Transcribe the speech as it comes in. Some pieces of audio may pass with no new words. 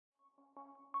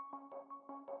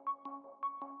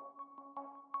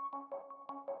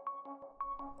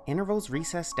Intervals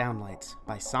Recessed Downlights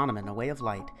by SONNEMAN A Way of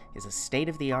Light is a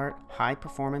state-of-the-art,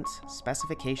 high-performance,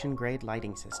 specification-grade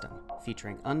lighting system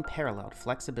featuring unparalleled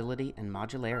flexibility and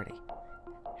modularity.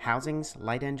 Housings,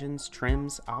 light engines,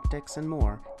 trims, optics, and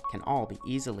more can all be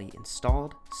easily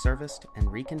installed, serviced, and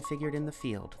reconfigured in the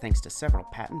field thanks to several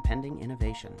patent-pending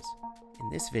innovations. In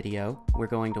this video, we're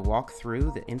going to walk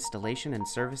through the installation and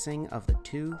servicing of the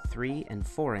 2, 3, and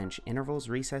 4-inch Intervals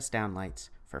Recessed Downlights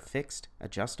for fixed,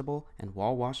 adjustable, and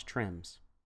wall wash trims.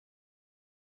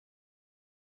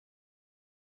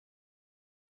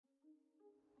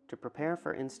 To prepare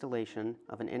for installation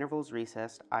of an Intervals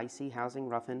Recessed IC housing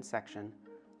rough-in section,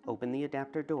 open the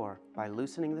adapter door by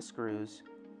loosening the screws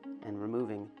and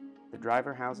removing the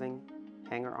driver housing,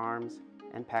 hanger arms,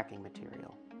 and packing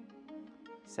material.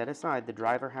 Set aside the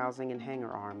driver housing and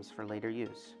hanger arms for later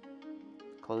use.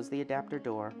 Close the adapter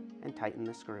door and tighten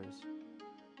the screws.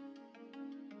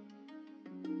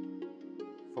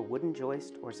 For wooden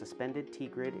joist or suspended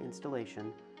T-grid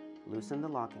installation, loosen the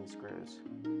locking screws.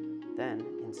 Then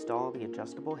install the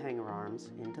adjustable hanger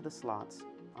arms into the slots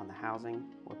on the housing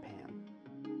or pan.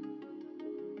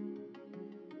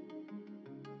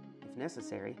 If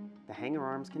necessary, the hanger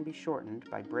arms can be shortened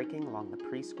by breaking along the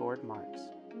pre-scored marks.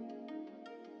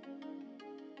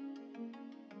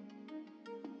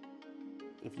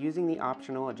 If using the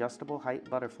optional adjustable height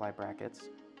butterfly brackets,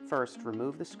 first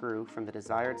remove the screw from the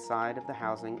desired side of the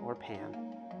housing or pan.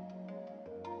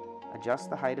 Adjust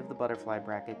the height of the butterfly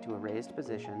bracket to a raised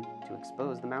position to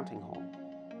expose the mounting hole.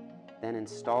 Then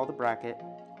install the bracket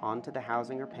onto the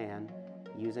housing or pan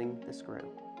using the screw.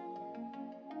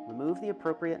 Remove the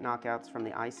appropriate knockouts from the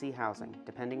IC housing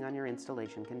depending on your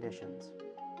installation conditions.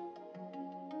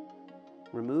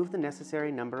 Remove the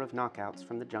necessary number of knockouts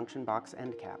from the junction box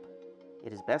end cap.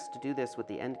 It is best to do this with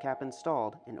the end cap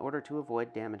installed in order to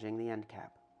avoid damaging the end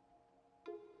cap.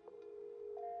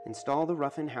 Install the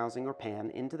rough-in housing or pan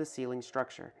into the ceiling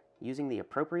structure using the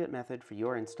appropriate method for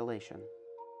your installation.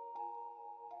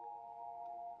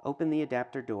 Open the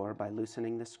adapter door by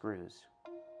loosening the screws.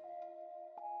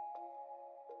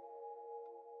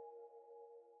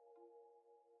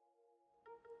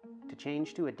 To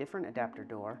change to a different adapter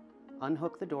door,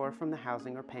 unhook the door from the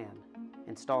housing or pan.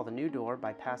 Install the new door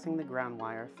by passing the ground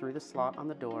wire through the slot on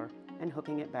the door and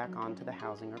hooking it back onto the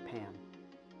housing or pan.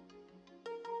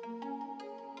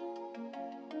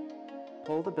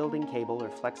 Pull the building cable or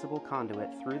flexible conduit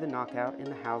through the knockout in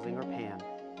the housing or pan,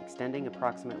 extending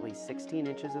approximately 16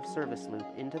 inches of service loop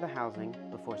into the housing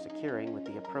before securing with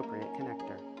the appropriate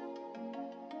connector.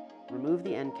 Remove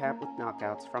the end cap with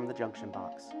knockouts from the junction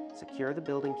box. Secure the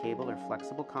building cable or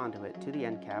flexible conduit to the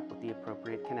end cap with the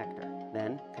appropriate connector.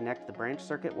 Then, connect the branch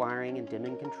circuit wiring and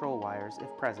dimming control wires,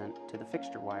 if present, to the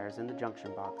fixture wires in the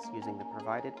junction box using the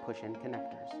provided push-in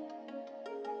connectors.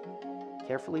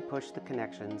 Carefully push the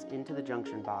connections into the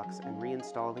junction box and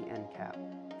reinstall the end cap,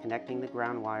 connecting the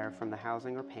ground wire from the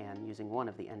housing or pan using one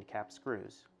of the end cap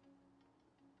screws.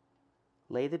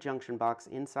 Lay the junction box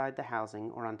inside the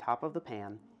housing or on top of the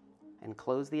pan and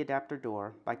close the adapter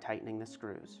door by tightening the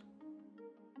screws.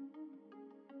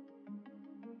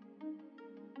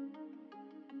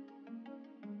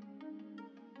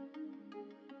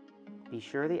 Be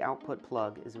sure the output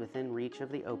plug is within reach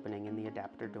of the opening in the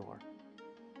adapter door.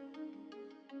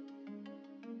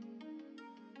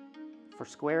 For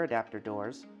square adapter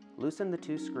doors, loosen the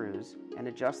 2 screws and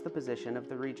adjust the position of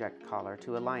the reject collar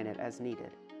to align it as needed.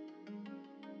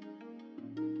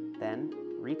 Then,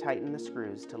 retighten the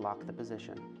screws to lock the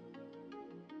position.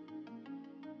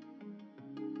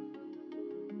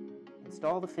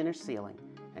 Install the finished ceiling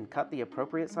and cut the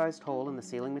appropriate sized hole in the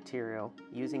ceiling material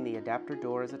using the adapter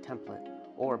door as a template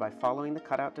or by following the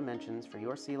cutout dimensions for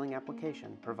your ceiling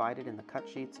application provided in the cut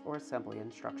sheets or assembly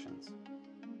instructions.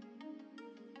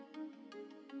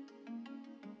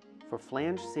 For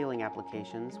flanged ceiling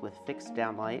applications with fixed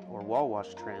downlight or wall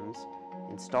wash trims,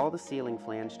 install the ceiling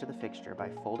flange to the fixture by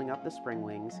folding up the spring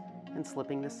wings and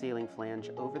slipping the ceiling flange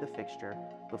over the fixture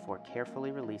before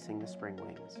carefully releasing the spring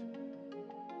wings.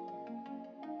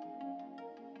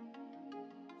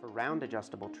 For round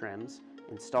adjustable trims,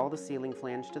 install the ceiling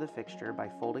flange to the fixture by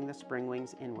folding the spring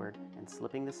wings inward and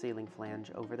slipping the ceiling flange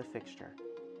over the fixture.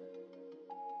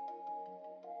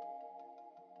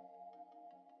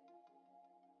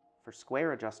 For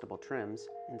square adjustable trims,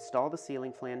 install the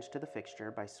ceiling flange to the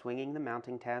fixture by swinging the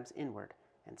mounting tabs inward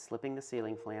and slipping the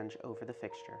ceiling flange over the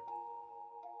fixture.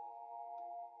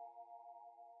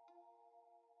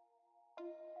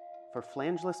 For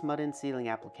flangeless mud-in ceiling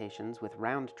applications with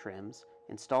round trims,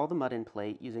 install the mud-in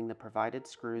plate using the provided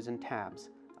screws and tabs,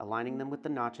 aligning them with the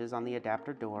notches on the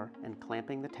adapter door and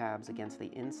clamping the tabs against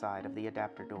the inside of the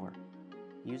adapter door.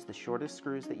 Use the shortest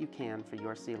screws that you can for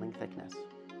your sealing thickness.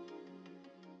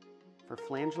 For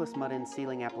flangeless mud-in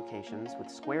sealing applications with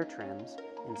square trims,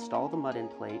 install the mud-in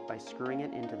plate by screwing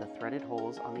it into the threaded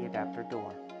holes on the adapter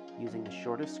door, using the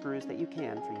shortest screws that you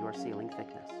can for your sealing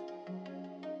thickness.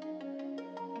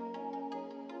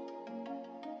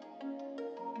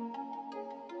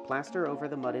 Plaster over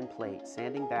the mud-in plate,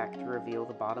 sanding back to reveal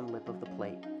the bottom lip of the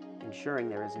plate, ensuring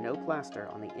there is no plaster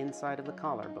on the inside of the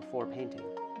collar before painting.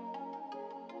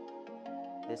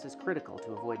 This is critical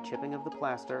to avoid chipping of the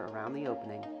plaster around the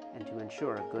opening and to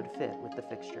ensure a good fit with the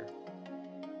fixture.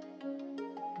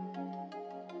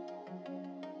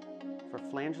 For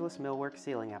flangeless millwork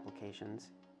sealing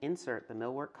applications, insert the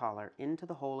millwork collar into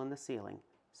the hole in the ceiling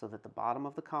so that the bottom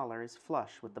of the collar is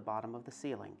flush with the bottom of the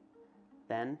ceiling.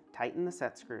 Then tighten the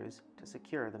set screws to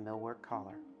secure the millwork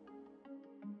collar.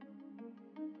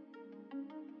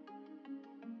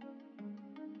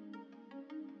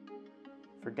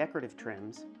 For decorative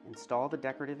trims, install the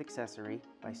decorative accessory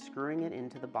by screwing it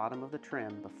into the bottom of the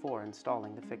trim before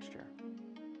installing the fixture.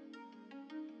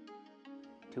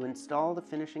 To install the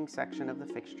finishing section of the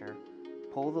fixture,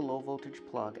 pull the low voltage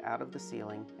plug out of the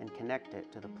ceiling and connect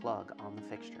it to the plug on the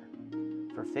fixture.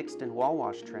 For fixed and wall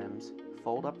wash trims,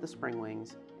 fold up the spring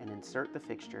wings and insert the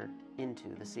fixture into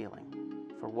the ceiling.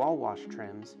 For wall wash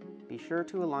trims, be sure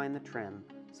to align the trim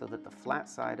so that the flat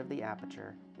side of the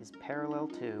aperture is parallel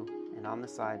to and on the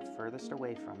side furthest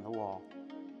away from the wall.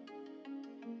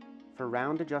 For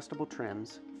round adjustable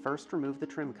trims, first remove the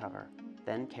trim cover,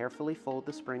 then carefully fold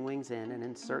the spring wings in and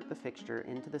insert the fixture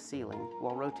into the ceiling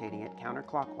while rotating it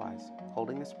counterclockwise,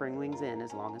 holding the spring wings in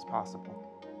as long as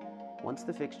possible. Once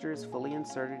the fixture is fully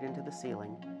inserted into the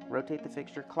ceiling, rotate the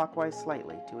fixture clockwise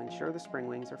slightly to ensure the spring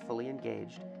wings are fully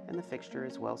engaged and the fixture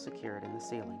is well secured in the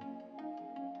ceiling.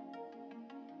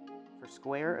 For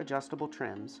square adjustable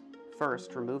trims,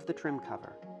 first remove the trim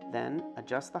cover, then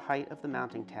adjust the height of the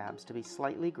mounting tabs to be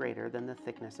slightly greater than the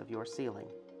thickness of your ceiling.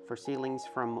 For ceilings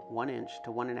from 1 inch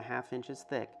to 1.5 inches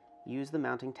thick, use the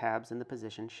mounting tabs in the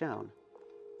position shown.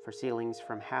 For ceilings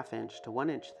from 1/2 inch to 1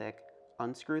 inch thick,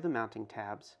 unscrew the mounting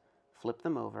tabs, flip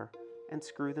them over, and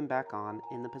screw them back on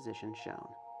in the position shown.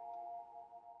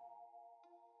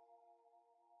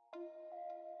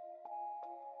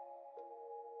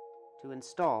 To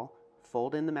install,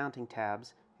 fold in the mounting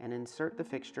tabs and insert the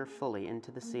fixture fully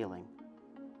into the ceiling.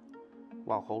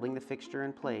 While holding the fixture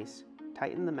in place,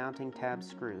 tighten the mounting tab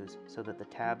screws so that the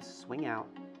tabs swing out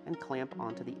and clamp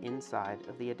onto the inside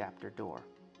of the adapter door.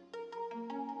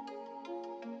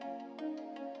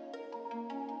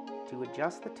 To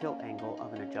adjust the tilt angle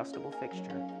of an adjustable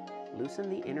fixture, loosen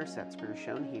the inner set screw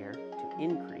shown here to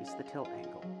increase the tilt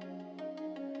angle.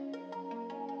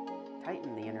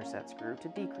 Tighten the inner set screw to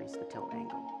decrease the tilt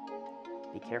angle.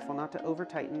 Be careful not to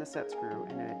over-tighten the set screw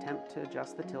in an attempt to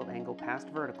adjust the tilt angle past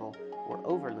vertical or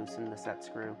over-loosen the set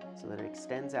screw so that it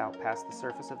extends out past the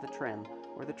surface of the trim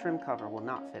where the trim cover will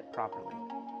not fit properly.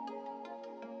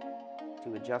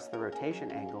 To adjust the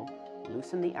rotation angle,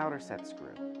 loosen the outer set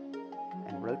screw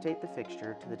and rotate the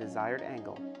fixture to the desired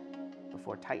angle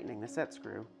before tightening the set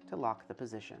screw to lock the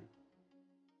position.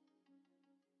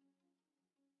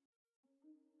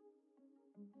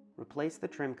 Replace the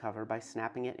trim cover by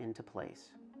snapping it into place.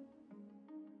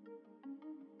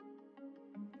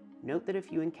 Note that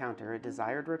if you encounter a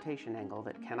desired rotation angle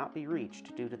that cannot be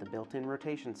reached due to the built-in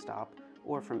rotation stop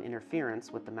or from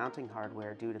interference with the mounting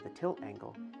hardware due to the tilt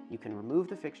angle, you can remove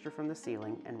the fixture from the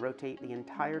ceiling and rotate the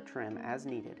entire trim as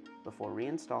needed before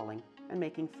reinstalling and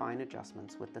making fine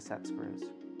adjustments with the set screws.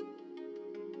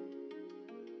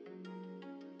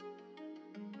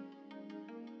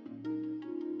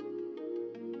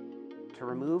 To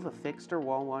remove a fixed or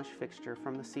wall wash fixture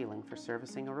from the ceiling for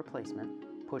servicing or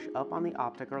replacement, push up on the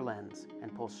optic or lens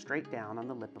and pull straight down on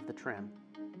the lip of the trim.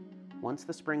 Once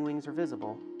the spring wings are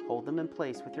visible, hold them in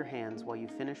place with your hands while you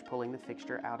finish pulling the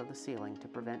fixture out of the ceiling to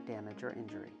prevent damage or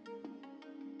injury.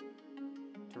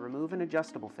 To remove an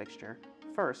adjustable fixture,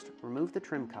 first remove the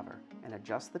trim cover and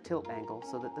adjust the tilt angle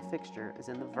so that the fixture is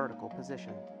in the vertical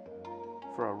position.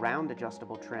 For a round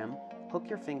adjustable trim, hook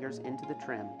your fingers into the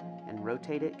trim and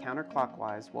rotate it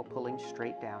counterclockwise while pulling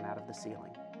straight down out of the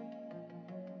ceiling.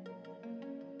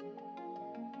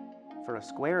 For a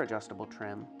square adjustable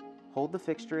trim, hold the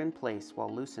fixture in place while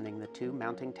loosening the 2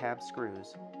 mounting tab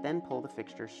screws, then pull the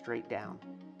fixture straight down.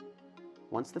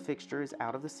 Once the fixture is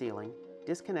out of the ceiling,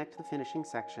 disconnect the finishing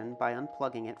section by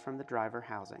unplugging it from the driver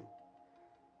housing.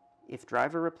 If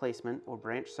driver replacement or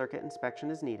branch circuit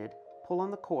inspection is needed, pull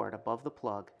on the cord above the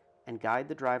plug and guide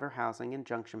the driver housing and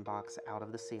junction box out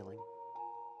of the ceiling.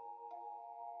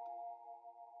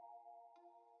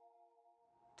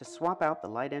 To swap out the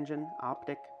light engine,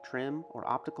 optic, trim, or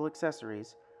optical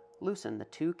accessories, loosen the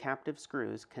 2 captive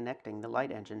screws connecting the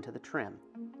light engine to the trim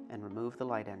and remove the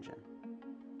light engine.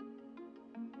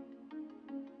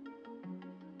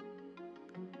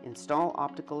 Install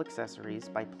optical accessories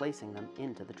by placing them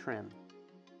into the trim.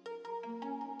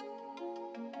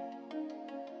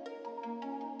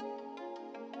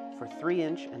 For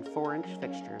 3-inch and 4-inch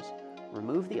fixtures,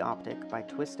 remove the optic by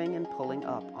twisting and pulling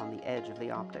up on the edge of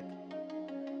the optic.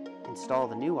 Install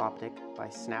the new optic by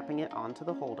snapping it onto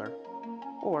the holder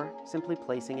or simply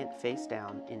placing it face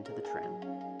down into the trim.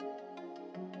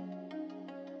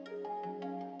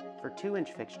 For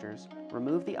 2-inch fixtures,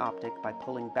 remove the optic by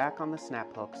pulling back on the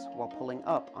snap hooks while pulling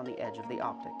up on the edge of the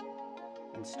optic.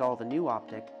 Install the new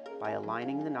optic by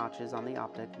aligning the notches on the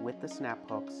optic with the snap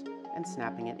hooks and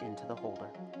snapping it into the holder.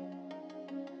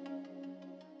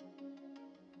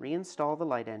 Reinstall the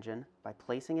light engine by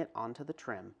placing it onto the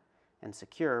trim and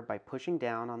secure by pushing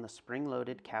down on the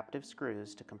spring-loaded captive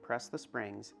screws to compress the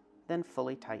springs, then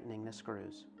fully tightening the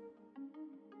screws.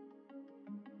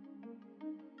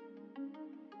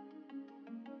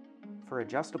 For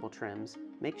adjustable trims,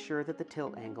 make sure that the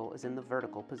tilt angle is in the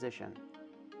vertical position.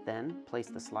 Then place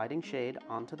the sliding shade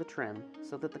onto the trim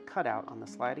so that the cutout on the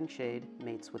sliding shade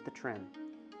mates with the trim.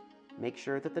 Make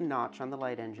sure that the notch on the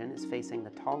light engine is facing the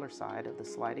taller side of the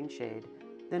sliding shade,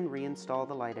 then reinstall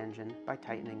the light engine by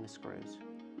tightening the screws.